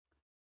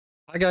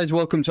Hi guys,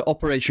 welcome to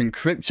Operation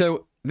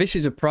Crypto. This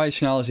is a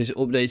price analysis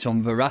update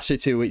on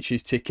Verasity, which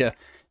is ticker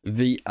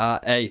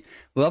VRA.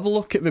 We'll have a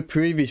look at the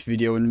previous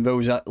video and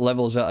those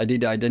levels that I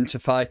did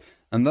identify,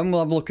 and then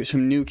we'll have a look at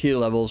some new key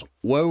levels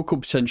where we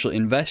could potentially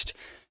invest,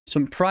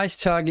 some price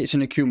targets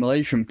and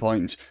accumulation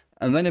points,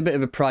 and then a bit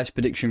of a price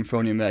prediction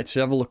thrown in there to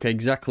have a look at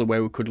exactly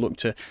where we could look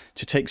to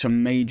take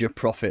some major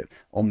profit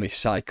on this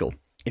cycle.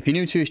 If you're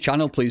new to this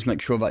channel, please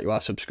make sure that you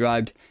are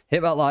subscribed,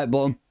 hit that like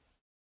button,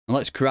 and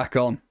let's crack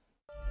on.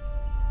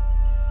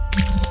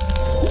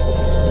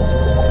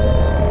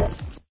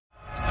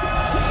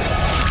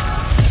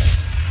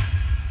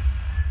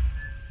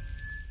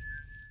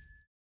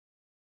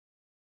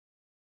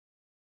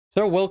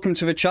 So welcome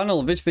to the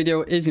channel. This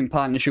video is in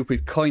partnership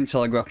with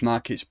Cointelegraph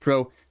Markets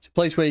Pro. It's a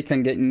place where you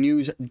can get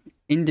news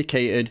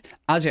indicated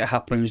as it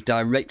happens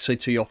directly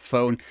to your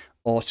phone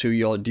or to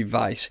your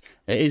device.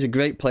 It is a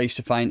great place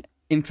to find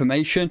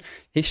information,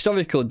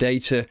 historical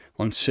data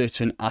on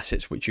certain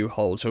assets which you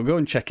hold. So go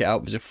and check it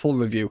out. There's a full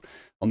review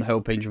on the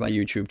homepage of my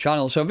YouTube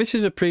channel. So this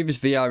is a previous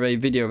VRA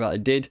video that I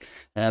did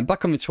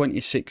back on the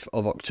 26th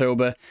of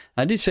October.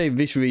 I did say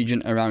this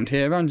region around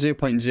here, around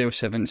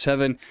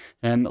 0.077,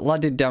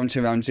 laddered down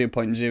to around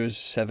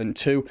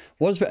 0.072,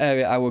 was the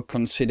area I would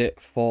consider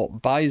for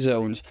buy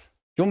zones.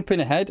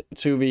 Jumping ahead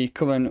to the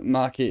current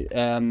market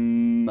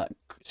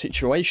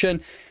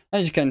situation,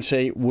 as you can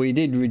see, we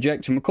did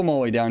reject and we come all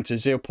the way down to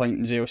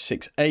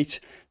 0.068.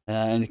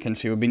 And you can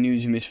see we've been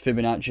using this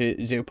Fibonacci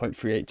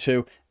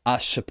 0.382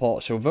 as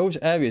support. So those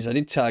areas I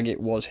did target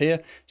was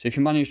here. So if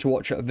you managed to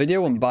watch that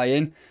video and buy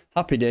in,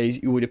 happy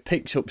days, you would have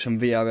picked up some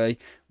VRA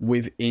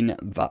within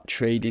that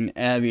trading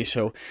area.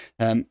 So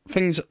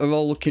things are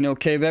all looking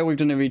okay there. We've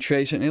done a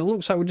retrace and it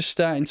looks like we're just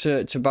starting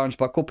to bounce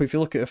back up. If you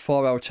look at a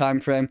 4-hour time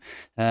frame,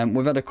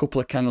 we've had a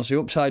couple of candles to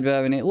the upside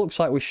there, and it looks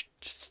like we're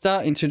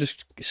starting to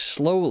just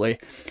slowly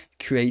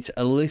create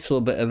a little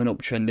bit of an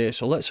uptrend here.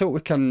 So let's hope we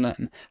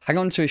can hang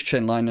on to this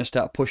trend line and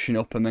start pushing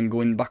up and then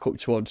going back up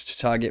towards to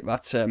target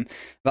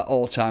that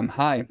all-time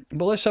high.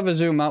 But let's have a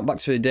zoom out back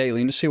to the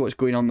daily and just see what's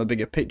going on in the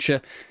bigger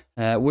picture.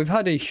 We've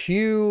had a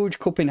huge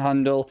cupping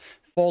handle,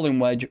 falling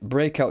wedge,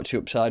 breakout to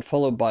upside,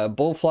 followed by a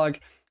bull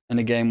flag, and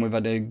again we've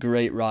had a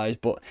great rise,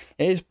 but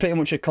it is pretty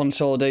much a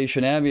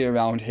consolidation area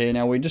around here.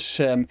 Now we're just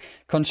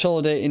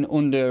consolidating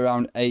under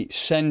around 8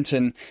 cents,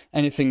 and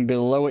anything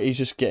below it is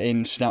just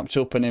getting snapped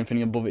up and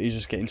anything above it is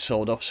just getting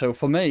sold off. So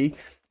for me,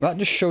 that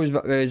just shows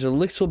that there is a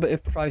little bit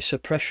of price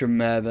suppression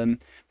there, and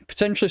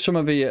potentially some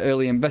of the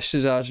early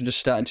investors are just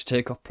starting to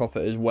take off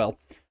profit as well.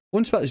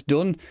 Once that's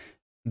done,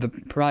 the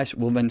price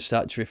will then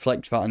start to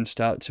reflect that and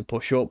start to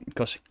push up,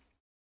 because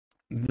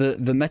the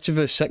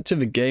metaverse sector,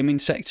 the gaming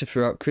sector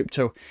throughout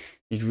crypto,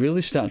 is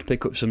really starting to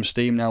pick up some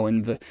steam now,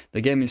 and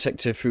the gaming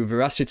sector through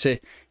Verasity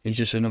is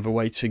just another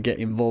way to get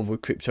involved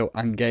with crypto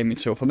and gaming.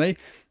 So for me,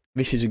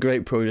 this is a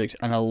great project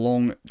and a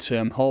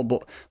long-term hold.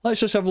 But let's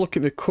just have a look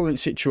at the current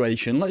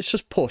situation. Let's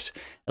just put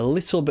a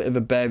little bit of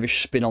a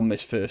bearish spin on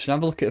this first and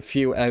have a look at a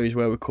few areas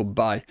where we could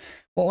buy.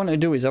 What I want to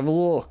do is have a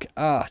look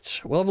at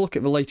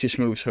the latest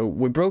move. So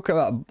we broke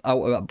out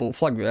of that bull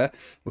flag there.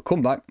 We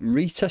come back,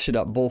 retested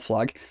that bull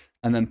flag,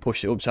 and then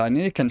pushed it upside. And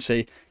you can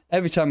see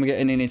every time we get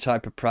in any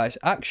type of price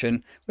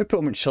action, we're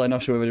pretty much selling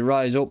off. So we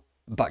rise up,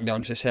 back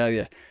down to this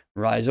area,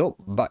 rise up,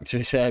 back to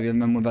this area,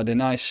 and then we've had a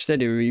nice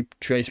steady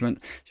retracement.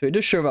 So it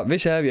does show that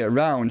this area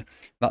around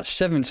that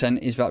 7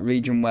 cent is that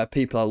region where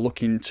people are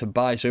looking to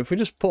buy. So if we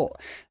just put,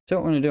 so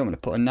what I'm going to do, I'm going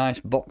to put a nice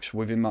box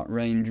within that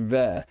range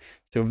there.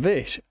 So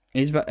this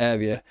is that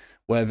area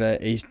where there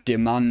is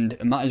demand,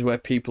 and that is where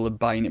people are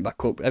buying it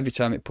back up. Every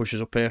time it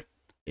pushes up here,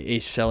 it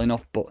is selling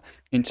off. But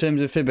in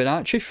terms of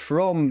Fibonacci,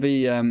 from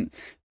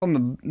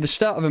the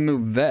start of a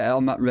move there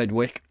on that red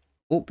wick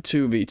up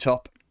to the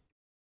top,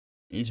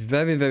 it's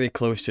very, very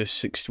close to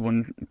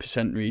 61%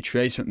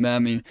 retracement there. I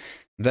mean,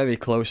 very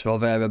close or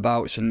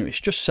thereabouts, and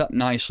it's just sat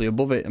nicely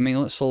above it. I mean,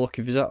 let's look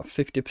if it's at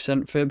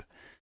 50% fib.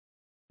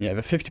 Yeah,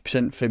 the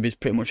 50% fib is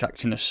pretty much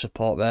acting as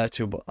support there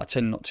too, but I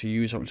tend not to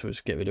use them, so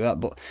just get rid of that.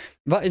 But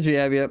that is the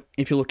area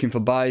if you're looking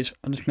for buys.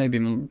 I'll just maybe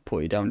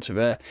put it down to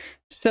there.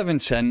 7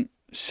 cent,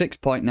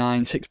 6.9,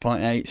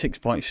 6.8,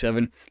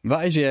 6.7.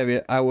 That is the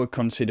area I would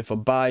consider for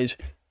buys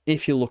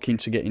if you're looking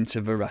to get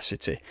into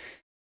Verasity.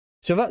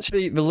 So that's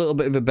the little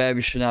bit of a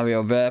bearish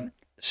scenario there.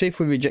 See if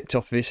we reject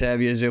off this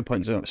area,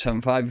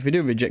 0.075. If we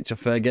do reject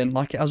off there again,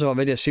 like it has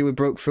already, I see we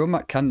broke through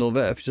that candle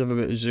there. If you just have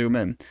a bit of zoom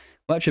in,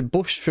 we actually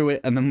pushed through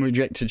it and then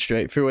rejected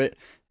straight through it.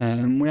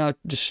 We are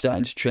just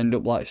starting to trend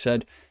up, like I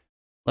said.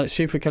 Let's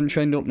see if we can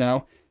trend up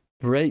now,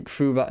 break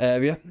through that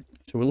area.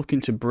 So we're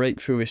looking to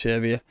break through this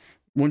area.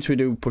 Once we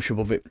do push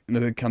above it,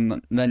 we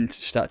can then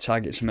start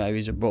target some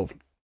areas above.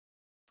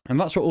 And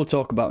that's what we'll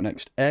talk about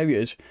next.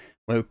 Areas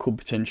where we could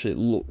potentially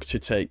look to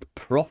take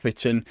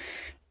profit. And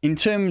in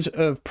terms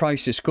of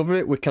price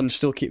discovery, we can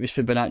still keep this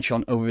Fibonacci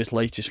on over this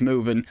latest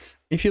move. And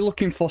if you're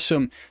looking for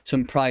some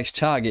price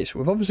targets,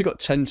 we've obviously got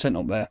 10 cent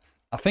up there.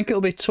 I think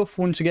it'll be a tough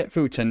one to get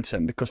through 10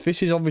 cent, because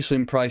this is obviously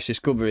in price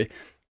discovery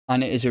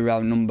and it is a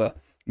round number.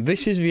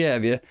 This is the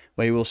area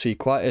where you will see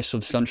quite a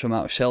substantial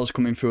amount of sales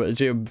coming through at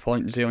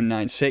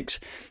 0.096,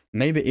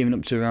 maybe even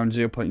up to around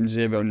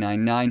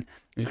 0.099.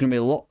 There's going to be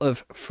a lot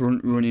of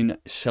front running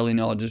selling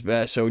orders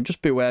there, so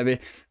just be wary.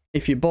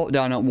 If you bought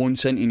down at 1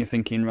 cent and you're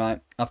thinking,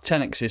 right, I've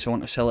 10x this, I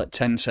want to sell at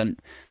 10 cent.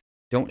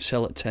 Don't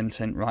sell at 10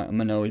 cent right on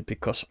my nose,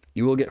 because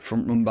you will get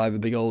front run by the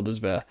big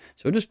orders there.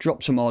 So just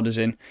drop some orders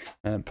in,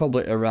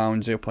 probably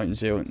around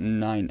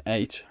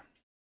 0.098.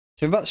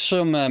 So that's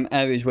some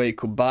areas where you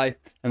could buy.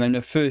 And then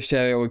the first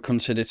area I would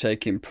consider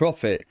taking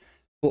profit.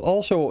 But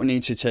also what we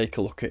need to take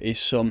a look at is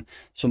some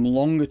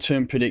longer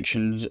term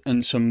predictions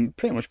and some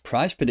pretty much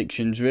price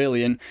predictions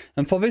really. And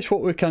for this,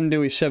 what we can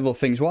do is several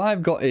things. What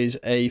I've got is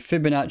a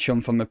Fibonacci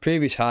on from the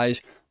previous highs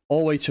all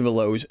the way to the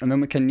lows, and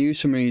then we can use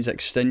some of these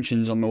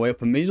extensions on the way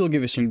up, and these will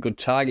give us some good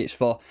targets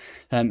for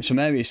some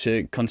areas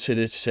to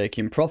consider to take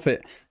in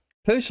profit.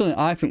 Personally,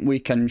 I think we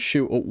can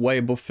shoot up way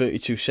above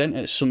 32 cent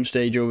at some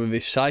stage over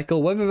this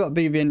cycle, whether that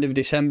be the end of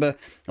December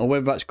or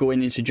whether that's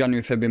going into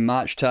January, February,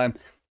 March time.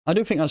 I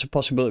do think that's a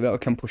possibility that we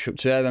can push up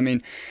to there. I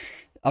mean,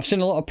 I've seen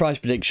a lot of price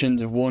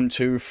predictions of $1,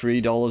 $2,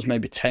 $3,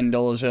 maybe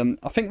 $10.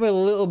 I think we're a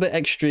little bit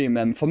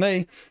extreme. For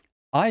me,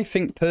 I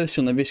think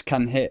personally this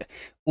can hit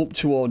up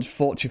towards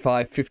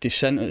 45, 50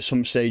 cent at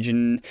some stage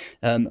in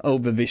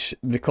over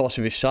the course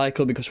of this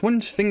cycle, because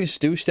once things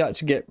do start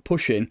to get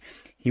pushing,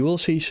 you will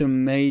see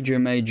some major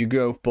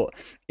growth. But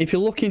if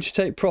you're looking to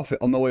take profit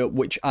on the way up,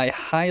 which I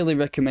highly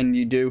recommend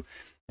you do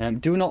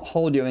not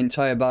hold your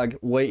entire bag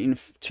waiting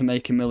to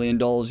make $1 million.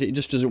 It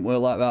just doesn't work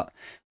like that.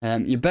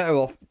 You're better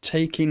off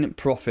taking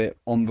profit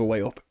on the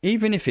way up,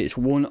 even if it's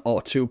 1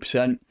 or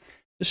 2%.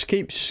 Just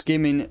keep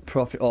skimming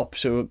profit up.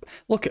 So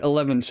look at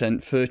 11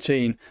 cent,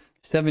 13,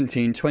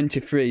 17,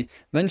 23,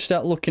 then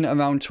start looking at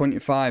around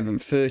 25 and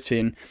 30,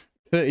 and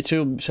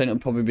 32% will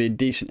probably be a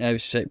decent area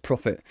to take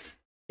profit.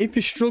 If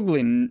you're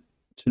struggling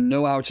to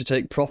know how to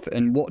take profit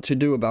and what to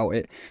do about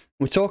it,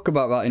 we talk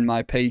about that in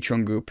my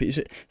Patreon group. It's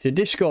a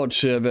Discord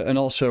server and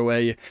also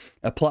a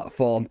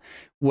platform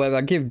where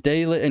I give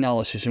daily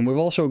analysis, and we've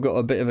also got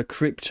a bit of a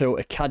crypto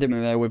academy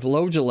there with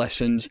loads of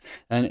lessons.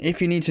 And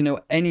if you need to know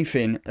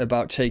anything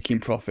about taking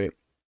profit,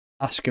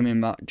 ask them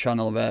in that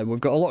channel there.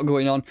 We've got a lot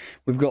going on.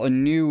 We've got a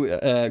new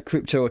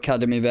crypto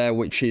academy there,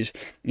 which is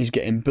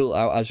getting built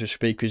out as we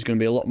speak. There's going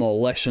to be a lot more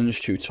lessons,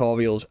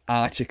 tutorials,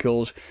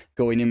 articles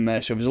going in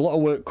there. So there's a lot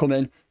of work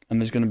coming, and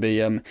there's going to be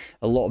a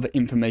lot of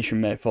information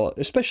there for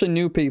especially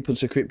new people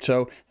to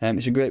crypto.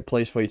 It's a great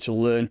place for you to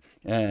learn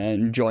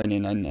and join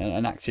in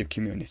an active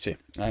community.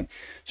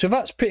 So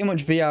that's pretty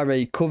much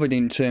VRA covered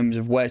in terms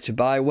of where to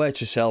buy, where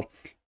to sell,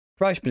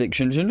 price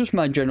predictions, and just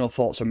my general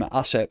thoughts on my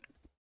asset.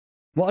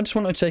 What I just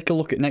want to take a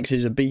look at next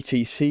is a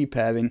BTC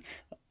pairing.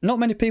 Not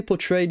many people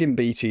trade in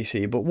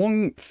BTC, but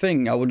one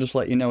thing I will just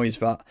let you know is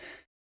that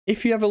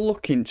if you're ever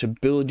looking to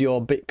build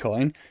your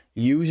Bitcoin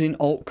using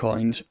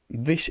altcoins,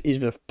 this is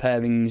the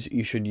pairings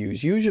you should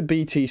use. Use a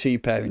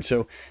BTC pairing.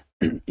 So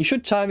you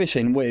should tie this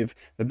in with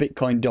the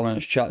Bitcoin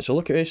dominance chart. So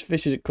look at this.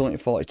 This is currently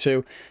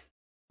 42.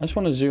 I just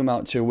want to zoom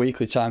out to a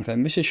weekly time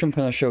frame. This is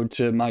something I showed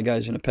to my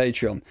guys in a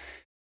Patreon.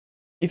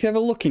 If you're ever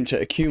looking to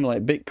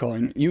accumulate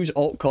Bitcoin, use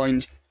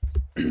altcoins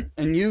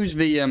and use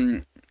the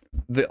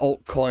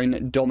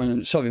altcoin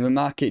dominance, the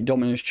market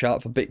dominance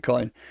chart for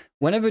Bitcoin.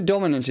 Whenever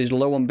dominance is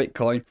low on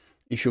Bitcoin,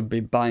 you should be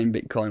buying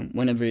Bitcoin.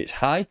 Whenever it's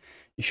high,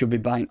 you should be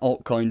buying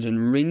altcoins,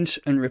 and rinse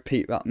and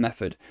repeat that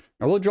method.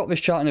 I will drop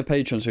this chart in a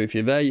Patreon, so if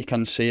you're there, you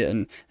can see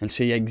it and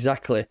see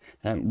exactly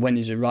when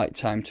is the right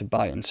time to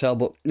buy and sell.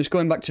 But just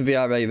going back to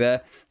VRA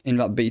there, in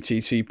that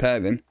BTC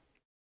pairing,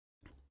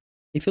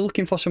 if you're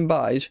looking for some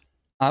buys,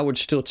 I would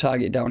still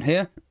target down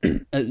here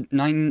at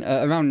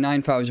around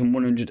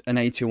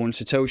 9,181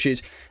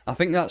 Satoshis. I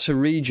think that's a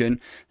region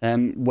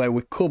where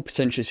we could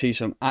potentially see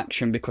some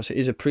action, because it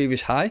is a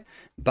previous high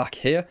back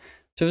here.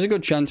 So there's a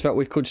good chance that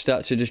we could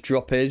start to just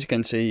drop here. As you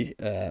can see,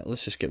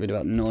 let's just get rid of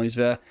that noise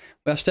there.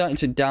 We're starting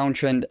to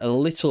downtrend a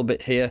little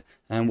bit here,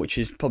 which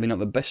is probably not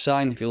the best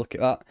sign. If you look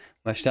at that,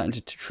 we're starting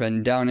to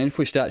trend down. And if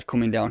we start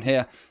coming down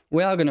here,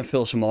 we are going to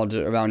fill some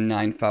orders at around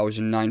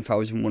 9,000,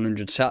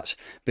 9,100 sats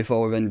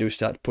before we then do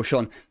start to push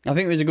on. I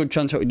think there's a good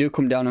chance that we do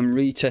come down and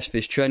retest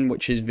this trend,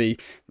 which is the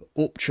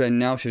uptrend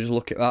now. So just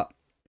look at that.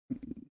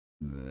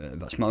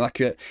 That's more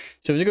accurate.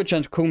 So there's a good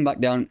chance of coming back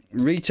down,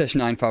 retest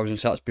 9,000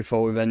 sats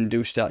before we then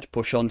do start to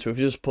push on. So if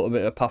we just put a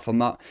bit of path on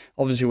that,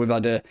 obviously we've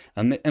had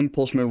an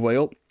impulse move way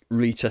up,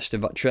 retested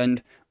that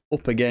trend,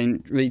 up again,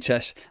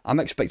 retest. I'm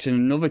expecting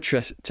another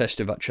test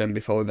of that trend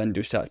before we then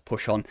do start to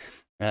push on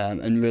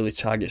and really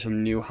target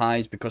some new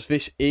highs, because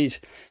this is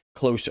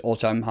close to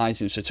all-time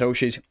highs in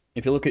Satoshis.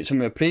 If you look at some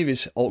of the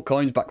previous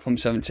altcoins back from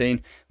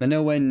 17, they're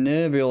nowhere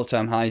near the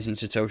all-time highs in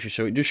Satoshi.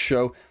 So it does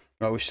show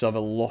that we still have a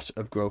lot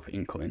of growth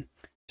incoming.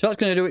 So that's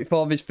going to do it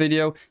for this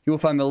video. You will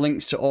find the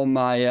links to all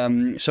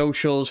my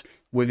socials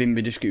within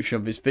the description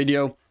of this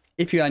video.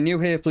 If you are new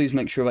here, please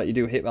make sure that you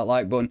do hit that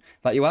like button,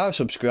 that you are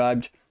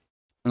subscribed,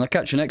 and I'll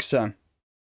catch you next time.